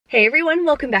Hey everyone,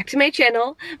 welcome back to my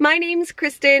channel. My name's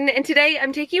Kristen, and today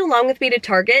I'm taking you along with me to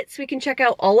Target so we can check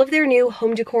out all of their new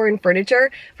home decor and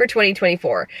furniture for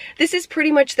 2024. This is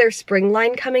pretty much their spring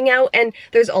line coming out, and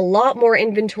there's a lot more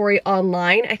inventory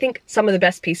online. I think some of the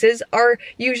best pieces are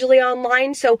usually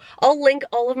online, so I'll link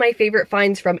all of my favorite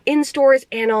finds from in stores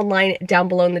and online down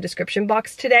below in the description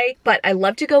box today. But I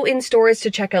love to go in stores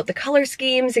to check out the color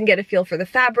schemes and get a feel for the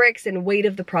fabrics and weight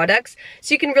of the products,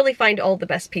 so you can really find all the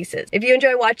best pieces. If you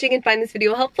enjoy watching and find this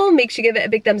video helpful, make sure you give it a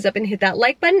big thumbs up and hit that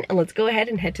like button, and let's go ahead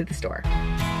and head to the store.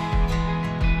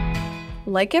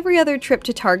 Like every other trip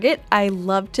to Target, I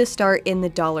love to start in the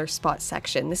dollar spot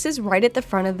section. This is right at the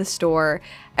front of the store.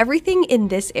 Everything in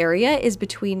this area is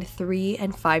between $3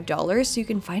 and $5, so you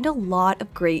can find a lot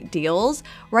of great deals.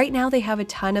 Right now they have a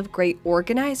ton of great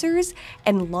organizers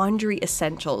and laundry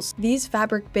essentials. These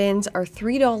fabric bins are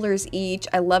 $3 each.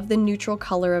 I love the neutral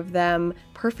color of them.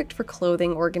 Perfect for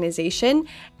clothing organization.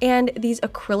 And these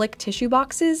acrylic tissue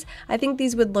boxes, I think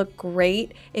these would look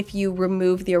great if you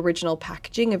remove the original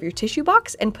packaging of your tissue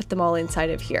box and put them all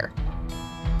inside of here.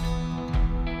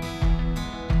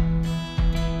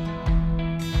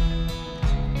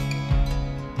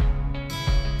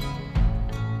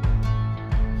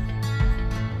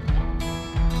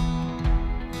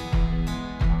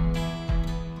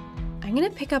 I'm gonna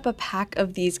pick up a pack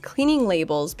of these cleaning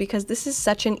labels because this is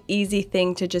such an easy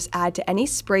thing to just add to any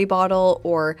spray bottle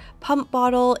or pump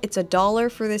bottle. It's $1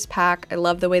 for this pack. I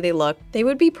love the way they look. They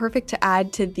would be perfect to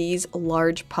add to these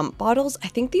large pump bottles. I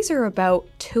think these are about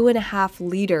 2.5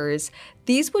 liters.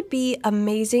 These would be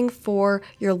amazing for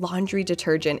your laundry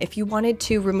detergent. If you wanted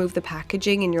to remove the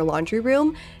packaging in your laundry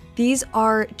room, these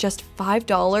are just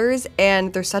 $5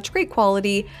 and they're such great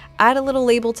quality. Add a little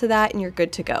label to that and you're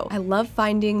good to go. I love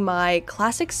finding my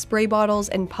classic spray bottles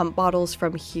and pump bottles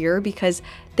from here because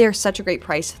they're such a great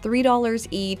price, $3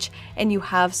 each, and you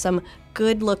have some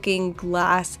good looking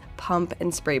glass pump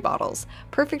and spray bottles.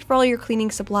 Perfect for all your cleaning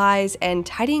supplies and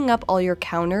tidying up all your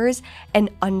counters and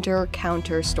under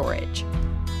counter storage.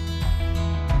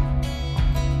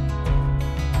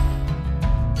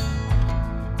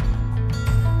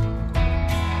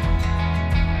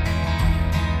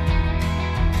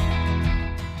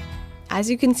 As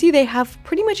you can see, they have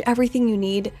pretty much everything you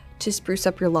need to spruce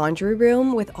up your laundry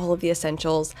room with all of the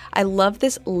essentials. I love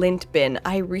this lint bin.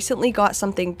 I recently got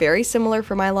something very similar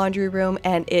for my laundry room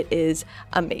and it is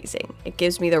amazing. It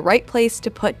gives me the right place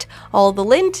to put all the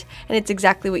lint and it's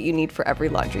exactly what you need for every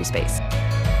laundry space.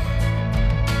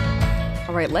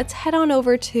 All right, let's head on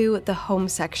over to the home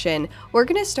section. We're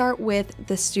gonna start with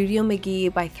the Studio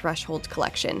McGee by Threshold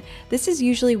collection. This is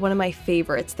usually one of my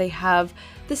favorites. They have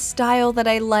the style that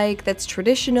I like that's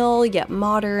traditional yet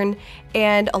modern,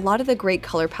 and a lot of the great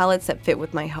color palettes that fit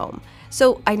with my home.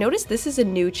 So I noticed this is a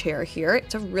new chair here.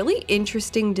 It's a really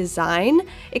interesting design.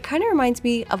 It kind of reminds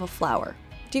me of a flower.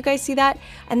 Do you guys see that?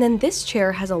 And then this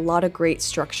chair has a lot of great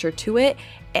structure to it.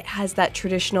 It has that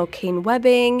traditional cane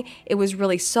webbing. It was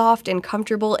really soft and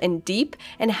comfortable and deep,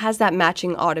 and has that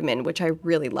matching ottoman, which I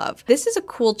really love. This is a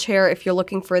cool chair if you're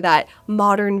looking for that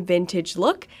modern vintage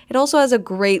look. It also has a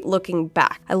great looking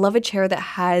back. I love a chair that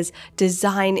has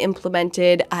design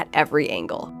implemented at every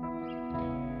angle.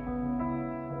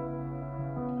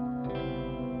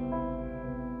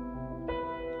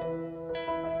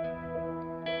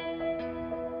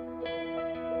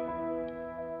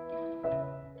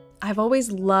 I've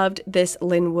always loved this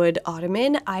Linwood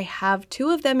ottoman. I have 2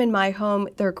 of them in my home.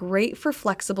 They're great for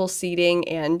flexible seating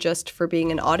and just for being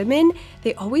an ottoman.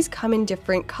 They always come in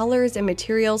different colors and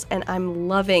materials, and I'm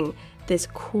loving this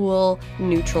cool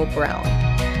neutral brown.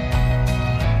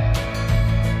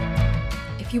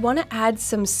 If you want to add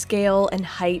some scale and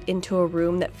height into a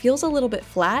room that feels a little bit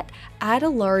flat, add a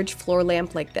large floor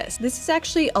lamp like this. This is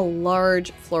actually a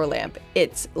large floor lamp.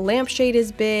 Its lampshade is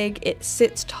big, it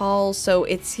sits tall, so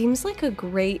it seems like a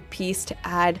great piece to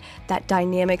add that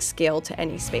dynamic scale to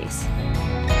any space.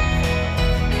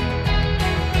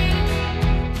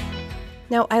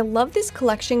 Now, I love this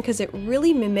collection because it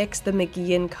really mimics the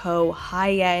McGee & Co.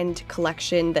 high-end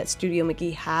collection that Studio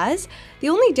McGee has. The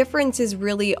only differences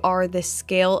really are the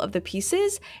scale of the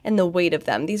pieces and the weight of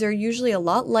them. These are usually a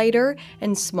lot lighter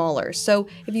and smaller. So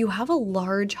if you have a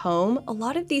large home, a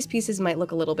lot of these pieces might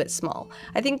look a little bit small.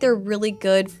 I think they're really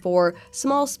good for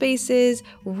small spaces,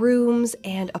 rooms,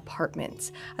 and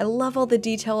apartments. I love all the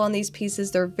detail on these pieces.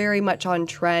 They're very much on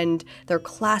trend. They're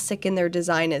classic in their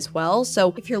design as well.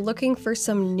 So if you're looking for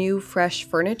some new, fresh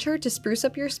furniture to spruce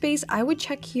up your space, I would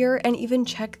check here and even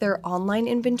check their online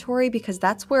inventory because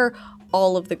that's where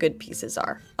all of the good pieces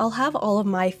are. I'll have all of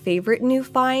my favorite new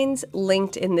finds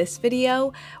linked in this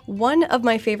video. One of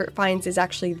my favorite finds is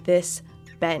actually this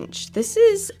bench. This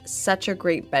is such a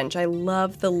great bench. I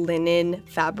love the linen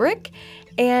fabric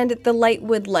and the light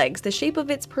wood legs. The shape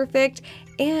of it's perfect,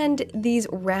 and these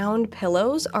round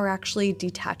pillows are actually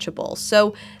detachable.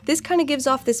 So this kind of gives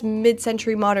off this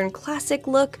mid-century modern classic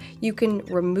look. You can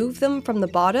remove them from the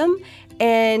bottom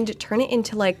and turn it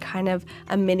into like kind of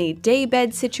a mini day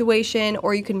bed situation,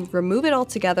 or you can remove it all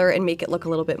together and make it look a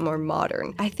little bit more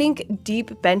modern. I think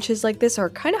deep benches like this are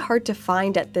kind of hard to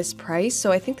find at this price,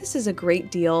 so I think this is a great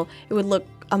deal. It would look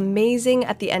amazing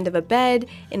at the end of a bed,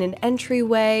 in an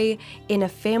entryway, in a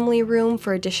family room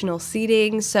for additional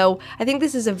seating, so I think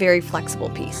this is a very flexible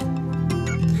piece.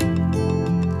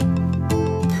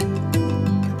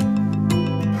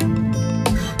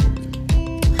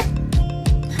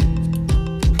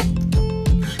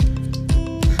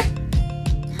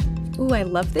 Ooh, I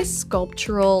love this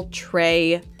sculptural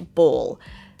tray bowl.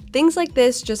 Things like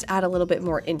this just add a little bit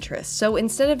more interest. So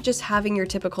instead of just having your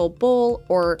typical bowl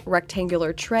or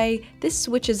rectangular tray, this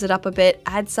switches it up a bit,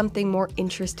 adds something more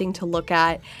interesting to look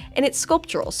at, and it's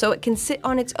sculptural, so it can sit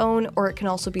on its own, or it can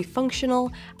also be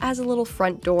functional as a little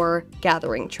front door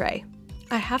gathering tray.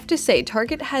 I have to say,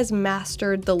 Target has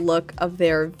mastered the look of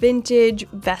their vintage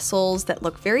vessels that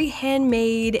look very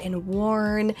handmade and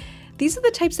worn. These are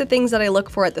the types of things that I look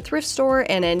for at the thrift store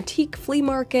and antique flea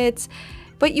markets,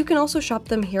 but you can also shop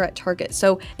them here at Target.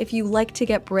 So if you like to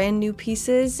get brand new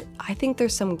pieces, I think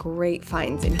there's some great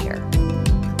finds in here.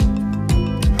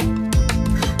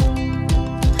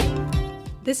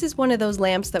 This is one of those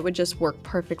lamps that would just work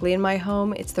perfectly in my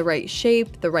home. It's the right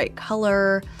shape, the right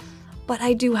color, but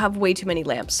I do have way too many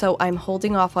lamps, so I'm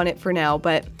holding off on it for now,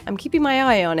 but I'm keeping my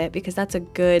eye on it because that's a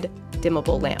good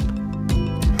dimmable lamp.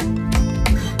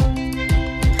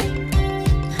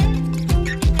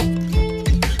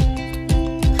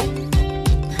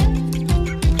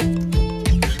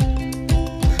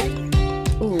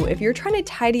 If you're trying to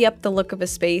tidy up the look of a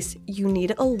space, you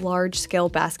need a large scale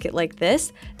basket like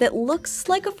this that looks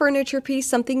like a furniture piece,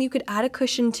 something you could add a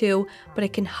cushion to, but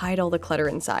it can hide all the clutter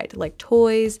inside, like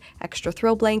toys, extra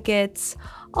throw blankets,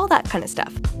 all that kind of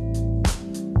stuff.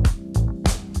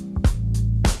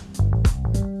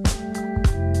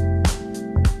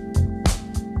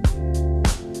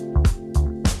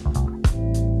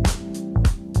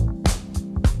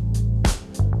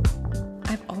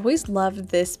 Always loved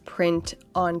this print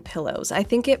on pillows. I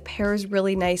think it pairs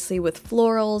really nicely with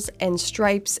florals and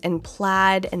stripes and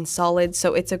plaid and solids,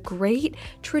 so it's a great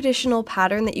traditional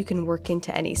pattern that you can work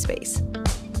into any space.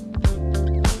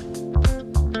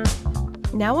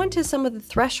 Now onto some of the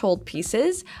threshold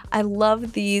pieces. I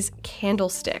love these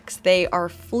candlesticks. They are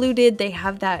fluted, they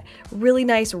have that really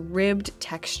nice ribbed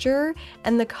texture,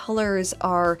 and the colors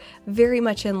are very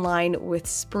much in line with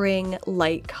spring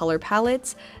light color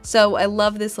palettes. So I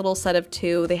love this little set of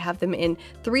two. They have them in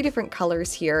 3 different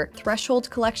colors here. Threshold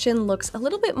collection looks a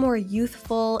little bit more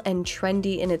youthful and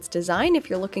trendy in its design if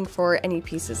you're looking for any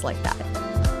pieces like that.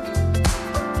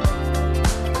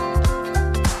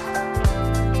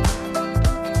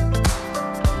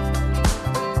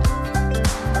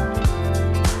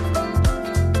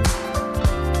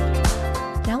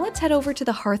 Head over to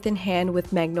the Hearth in Hand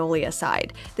with Magnolia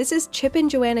side. This is Chip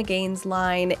and Joanna Gaines'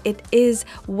 line. It is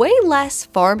way less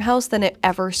farmhouse than it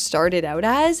ever started out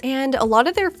as, and a lot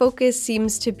of their focus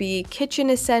seems to be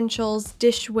kitchen essentials,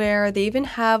 dishware. They even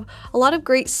have a lot of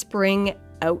great spring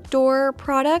outdoor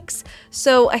products,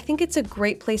 so I think it's a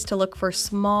great place to look for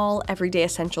small everyday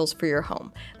essentials for your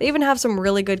home. They even have some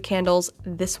really good candles.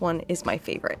 This one is my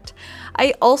favorite.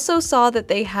 I also saw that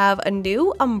they have a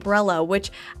new umbrella, which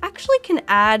actually can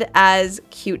add as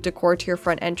cute decor to your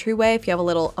front entryway if you have a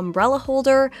little umbrella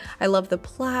holder. I love the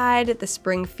plaid, the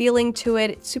spring feeling to it.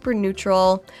 It's super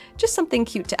neutral, just something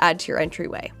cute to add to your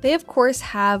entryway. They of course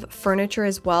have furniture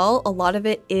as well. A lot of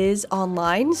it is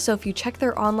online, so if you check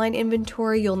their online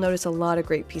inventory, you'll notice a lot of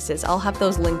great pieces. I'll have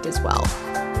those linked as well.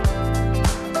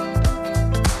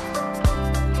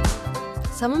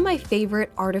 Some of my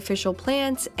favorite artificial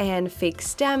plants and fake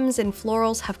stems and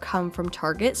florals have come from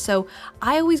Target, so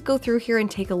I always go through here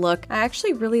and take a look. I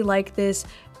actually really like this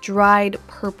dried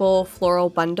purple floral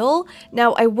bundle.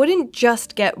 Now, I wouldn't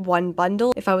just get one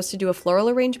bundle. If I was to do a floral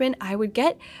arrangement, I would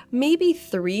get maybe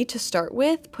 3 to start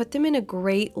with, put them in a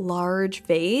great large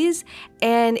vase,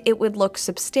 and it would look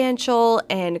substantial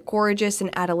and gorgeous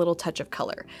and add a little touch of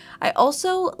color. I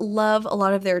also love a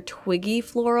lot of their twiggy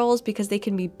florals because they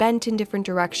can be bent in different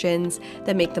directions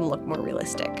that make them look more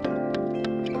realistic.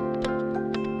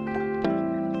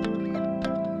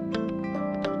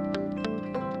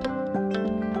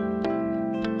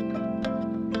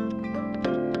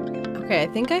 Okay, I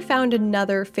think I found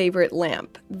another favorite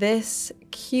lamp. This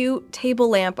cute table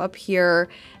lamp up here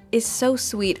is so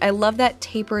sweet. I love that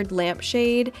tapered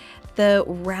lampshade, the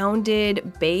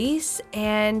rounded base,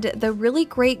 and the really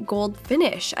great gold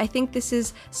finish. I think this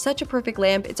is such a perfect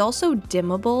lamp. It's also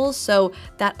dimmable, so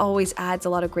that always adds a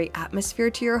lot of great atmosphere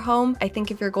to your home. I think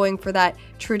if you're going for that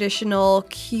traditional,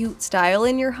 cute style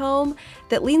in your home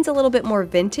that leans a little bit more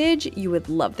vintage, you would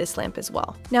love this lamp as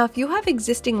well. Now, if you have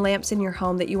existing lamps in your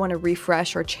home that you want to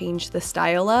refresh or change the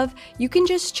style of, you can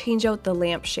just change out the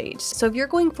lampshades. So if you're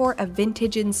going for a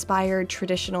vintage-inspired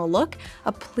traditional look,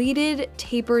 a pleated,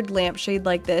 tapered lampshade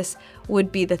like this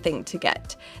would be the thing to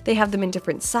get. They have them in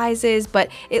different sizes, but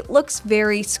it looks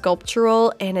very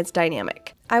sculptural and it's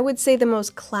dynamic. I would say the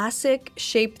most classic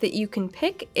shape that you can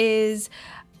pick is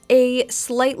a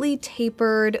slightly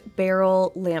tapered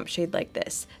barrel lampshade like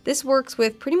this. This works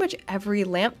with pretty much every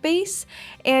lamp base,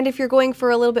 and if you're going for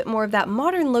a little bit more of that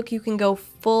modern look, you can go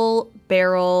full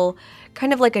barrel,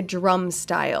 kind of like a drum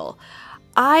style.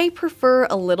 I prefer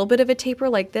a little bit of a taper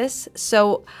like this,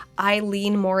 so I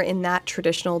lean more in that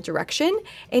traditional direction,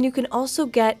 and you can also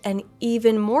get an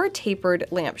even more tapered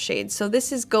lampshade. So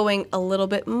this is going a little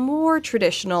bit more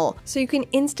traditional, so you can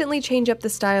instantly change up the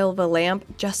style of a lamp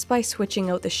just by switching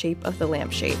out the shape of the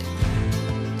lampshade.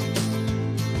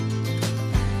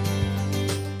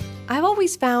 I've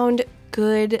always found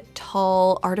good,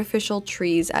 tall, artificial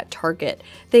trees at Target.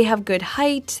 They have good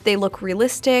height, they look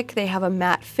realistic, they have a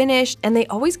matte finish, and they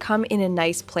always come in a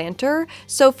nice planter.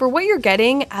 So for what you're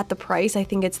getting at the price, I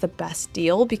think it's the best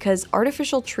deal because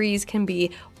artificial trees can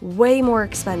be way more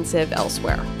expensive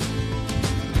elsewhere.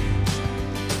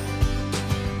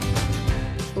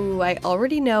 Ooh, I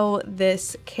already know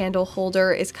this candle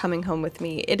holder is coming home with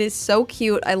me. It is so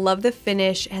cute. I love the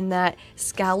finish and that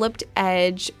scalloped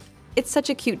edge. It's such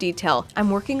a cute detail. I'm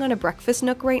working on a breakfast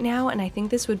nook right now, and I think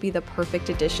this would be the perfect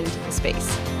addition to the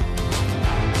space.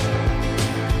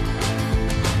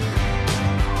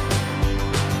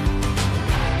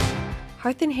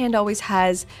 Hearth and Hand always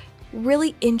has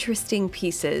really interesting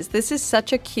pieces. This is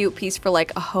such a cute piece for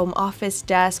like a home office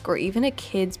desk or even a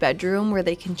kid's bedroom where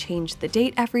they can change the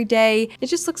date every day. It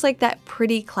just looks like that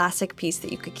pretty classic piece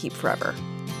that you could keep forever.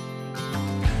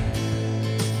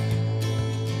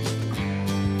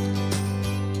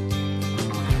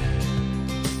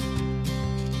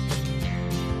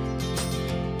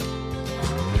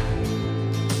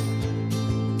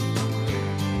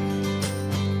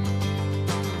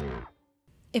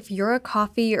 If you're a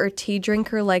coffee or tea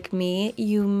drinker like me,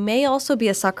 you may also be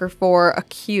a sucker for a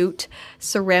cute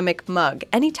ceramic mug.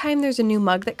 Anytime there's a new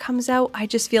mug that comes out, I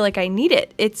just feel like I need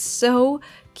it. It's so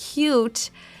cute.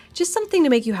 Just something to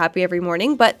make you happy every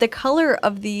morning, but the color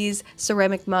of these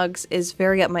ceramic mugs is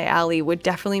very up my alley, would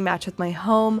definitely match with my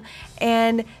home,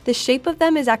 and the shape of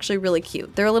them is actually really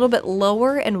cute. They're a little bit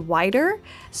lower and wider,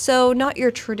 so not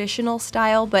your traditional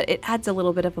style, but it adds a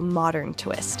little bit of a modern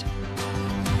twist.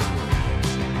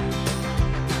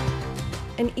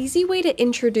 An easy way to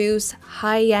introduce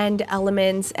high-end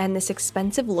elements and this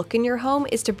expensive look in your home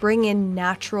is to bring in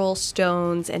natural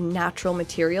stones and natural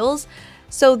materials.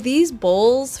 So these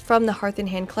bowls from the Hearth and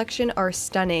Hand collection are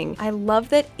stunning. I love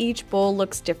that each bowl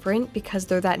looks different because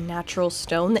they're that natural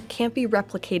stone that can't be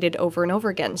replicated over and over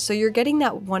again. So you're getting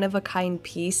that one-of-a-kind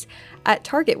piece at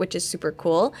Target, which is super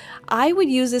cool. I would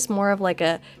use this more of like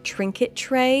a trinket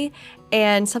tray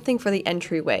and something for the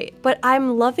entryway. But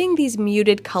I'm loving these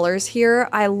muted colors here.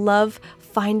 I love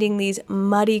finding these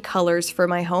muddy colors for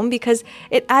my home because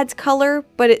it adds color,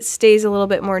 but it stays a little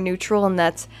bit more neutral, and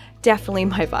that's definitely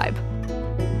my vibe.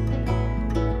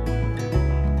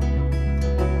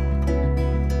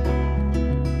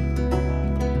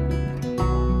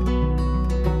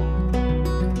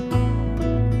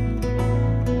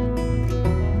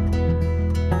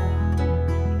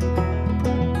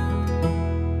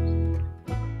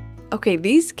 Okay,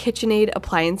 these KitchenAid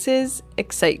appliances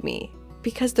excite me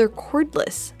because they're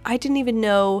cordless. I didn't even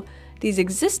know these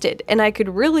existed, and I could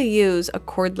really use a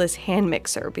cordless hand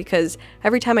mixer because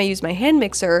every time I use my hand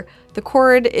mixer, the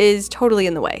cord is totally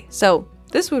in the way. So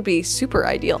this would be super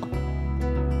ideal.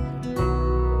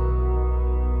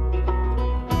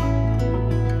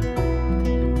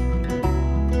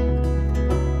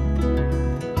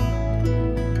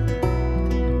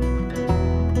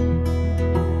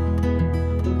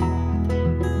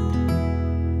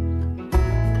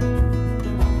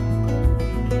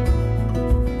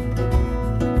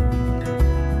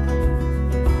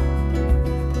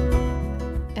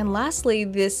 Lastly,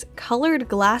 this colored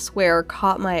glassware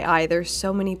caught my eye. There's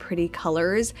so many pretty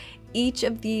colors. Each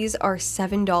of these are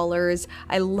 $7.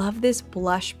 I love this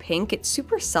blush pink. It's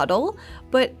super subtle,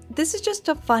 but this is just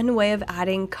a fun way of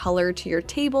adding color to your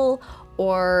table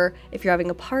or if you're having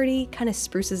a party, kind of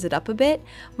spruces it up a bit.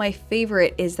 My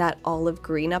favorite is that olive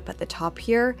green up at the top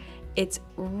here. It's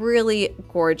really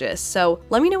gorgeous. So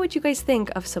let me know what you guys think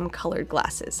of some colored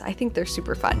glasses. I think they're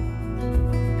super fun.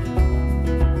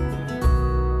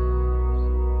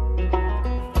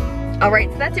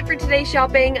 Alright, so that's it for today's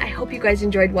shopping. I hope you guys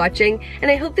enjoyed watching, and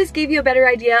I hope this gave you a better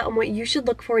idea on what you should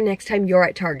look for next time you're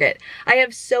at Target. I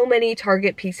have so many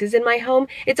Target pieces in my home.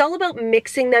 It's all about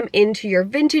mixing them into your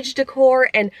vintage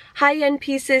decor and high-end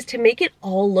pieces to make it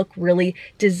all look really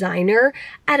designer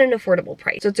at an affordable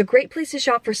price. So it's a great place to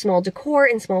shop for small decor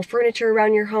and small furniture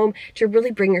around your home to really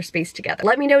bring your space together.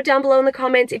 Let me know down below in the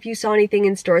comments if you saw anything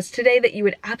in stores today that you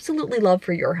would absolutely love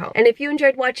for your home. And if you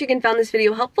enjoyed watching and found this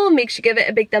video helpful, make sure to give it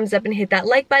a big thumbs up and hit that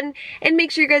like button, and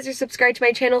make sure you guys are subscribed to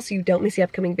my channel so you don't miss the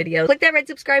upcoming videos. Click that red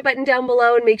subscribe button down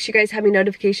below and make sure you guys have your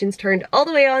notifications turned all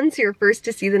the way on so you're first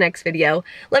to see the next video.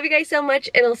 Love you guys so much,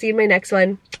 and I'll see you in my next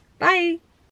one. Bye!